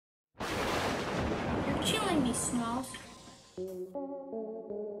telling me, Smalls.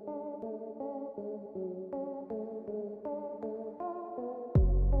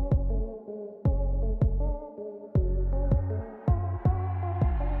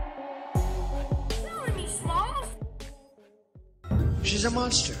 She's a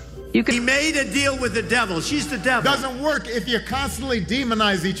monster. He made a deal with the devil. She's the devil. Doesn't work if you constantly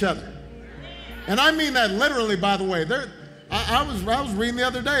demonize each other. And I mean that literally, by the way. I was reading the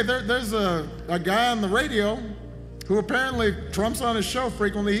other day, there's a guy on the radio who apparently Trump's on his show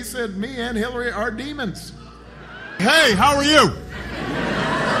frequently. He said, me and Hillary are demons. Hey, how are you?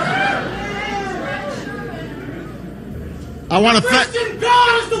 I want to thank... Christian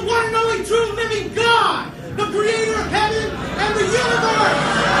God is the one and only true living God, the creator of heaven and the universe.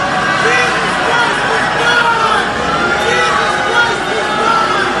 Jesus Christ is God. Jesus Christ is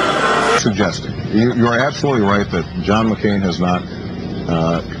God. Suggesting. You are absolutely right that John McCain has not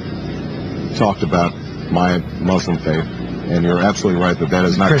talked about my Muslim faith, and you're absolutely right that that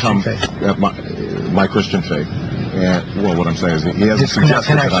has not Christian come faith. My Christian faith. And well, what I'm saying is he hasn't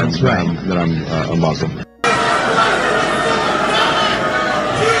suggested that I'm a Muslim.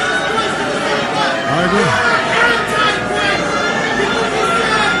 I agree.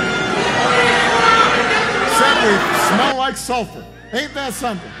 Said we smell like sulfur. Ain't that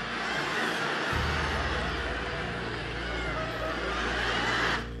something?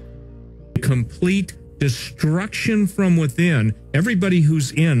 Complete destruction from within. Everybody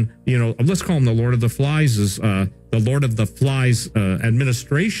who's in, let's call him the Lord of the Flies, is the Lord of the Flies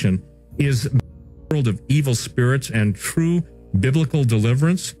administration is a world of evil spirits and true biblical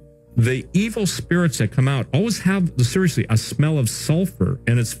deliverance. The evil spirits that come out always have, seriously, a smell of sulfur,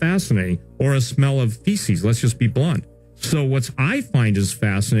 and it's fascinating, or a smell of feces. Let's just be blunt. So what I find is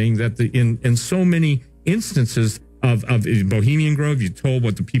fascinating that in so many instances of Bohemian Grove, you told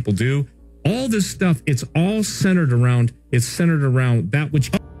what the people do, all this stuff, it's all centered around that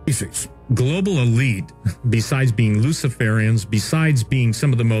which global elite, besides being Luciferians, besides being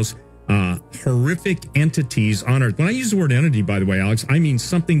some of the most horrific entities on earth. When I use the word entity, by the way, Alex, I mean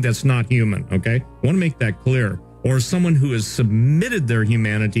something that's not human, okay? I want to make that clear. Or someone who has submitted their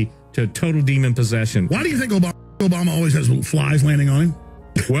humanity to total demon possession. Why do you think Obama always has little flies landing on him?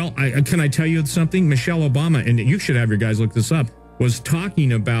 Well, can I tell you something? Michelle Obama, and you should have your guys look this up, was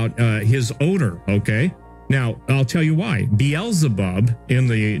talking about his odor, okay? Now, I'll tell you why. Beelzebub in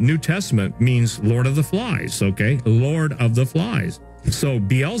the New Testament means Lord of the Flies, okay? Lord of the Flies. So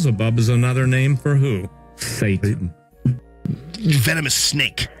Beelzebub is another name for who? Satan. Venomous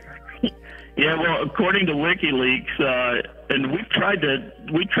snake. Yeah, well, according to WikiLeaks, and we tried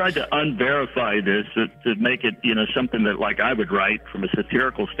to unverify this to make it, something that like I would write from a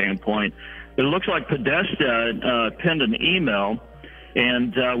satirical standpoint. But it looks like Podesta penned an email,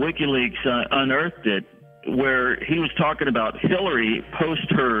 and WikiLeaks unearthed it, where he was talking about Hillary post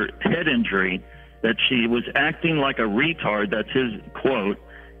her head injury, that she was acting like a retard. That's his quote.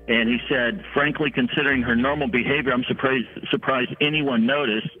 And he said, frankly, considering her normal behavior, I'm surprised anyone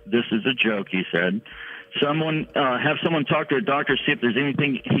noticed. This is a joke, he said. Have someone talk to her doctor, see if there's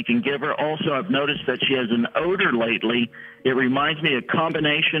anything he can give her. Also, I've noticed that she has an odor lately. It reminds me of a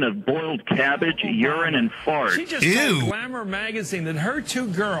combination of boiled cabbage, urine, and fart. She just told Glamour magazine that her two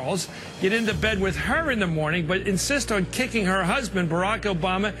girls get into bed with her in the morning, but insist on kicking her husband, Barack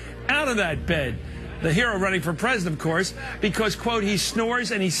Obama, out of that bed. The hero running for president, of course, because, quote, he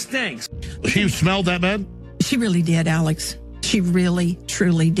snores and he stinks. She smelled that bad? She really did, Alex. She really,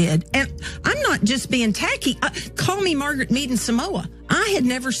 truly did. And I'm not just being tacky. Call me Margaret Mead in Samoa. I had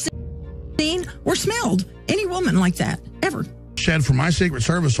never seen or smelled any woman like that, ever. Said from my Secret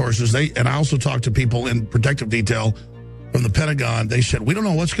Service sources, and I also talked to people in protective detail from the Pentagon, they said, we don't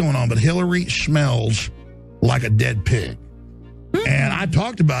know what's going on, but Hillary smells like a dead pig. And I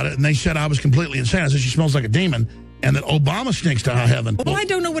talked about it, and they said I was completely insane. I said she smells like a demon, and that Obama stinks to high heaven. Well, I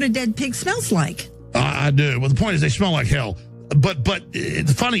don't know what a dead pig smells like. I do. Well, the point is they smell like hell. But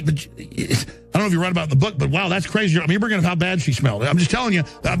it's funny, but I don't know if you read about it in the book, but wow, that's crazy. I mean, you're bringing up how bad she smelled. I'm just telling you,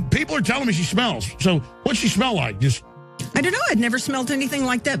 people are telling me she smells. So what's she smell like? I don't know. I'd never smelled anything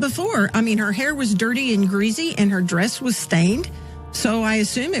like that before. I mean, her hair was dirty and greasy, and her dress was stained. So I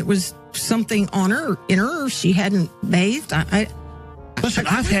assume it was something on her, in her, or she hadn't bathed. Listen,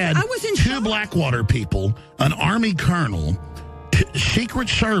 I've had two Blackwater people, an Army colonel, Secret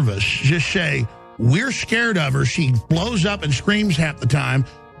Service, just say, we're scared of her. She blows up and screams half the time,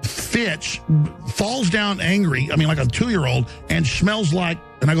 fits, falls down angry, I mean, like a 2-year-old, and smells like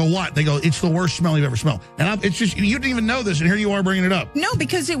And I go, what? They go, it's the worst smell you've ever smelled. And it's just, you didn't even know this, and here you are bringing it up. No,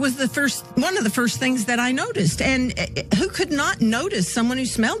 because it was one of the first things that I noticed. And who could not notice someone who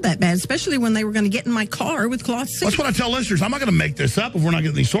smelled that bad, especially when they were going to get in my car with cloth seats? That's what I tell listeners. I'm not going to make this up if we're not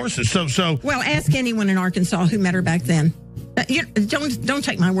getting these sources. So. Well, ask anyone in Arkansas who met her back then. Don't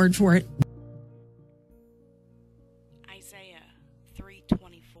take my word for it. Isaiah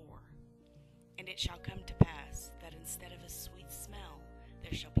 3:24. And it shall come to pass that instead of a sweet smell,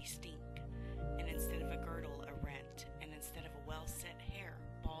 there shall be stink, and instead of a girdle, a rent, and instead of a well-set hair,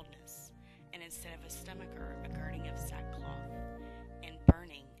 baldness, and instead of a stomacher, a girding of sackcloth, and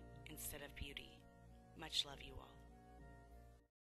burning instead of beauty. Much love, you all.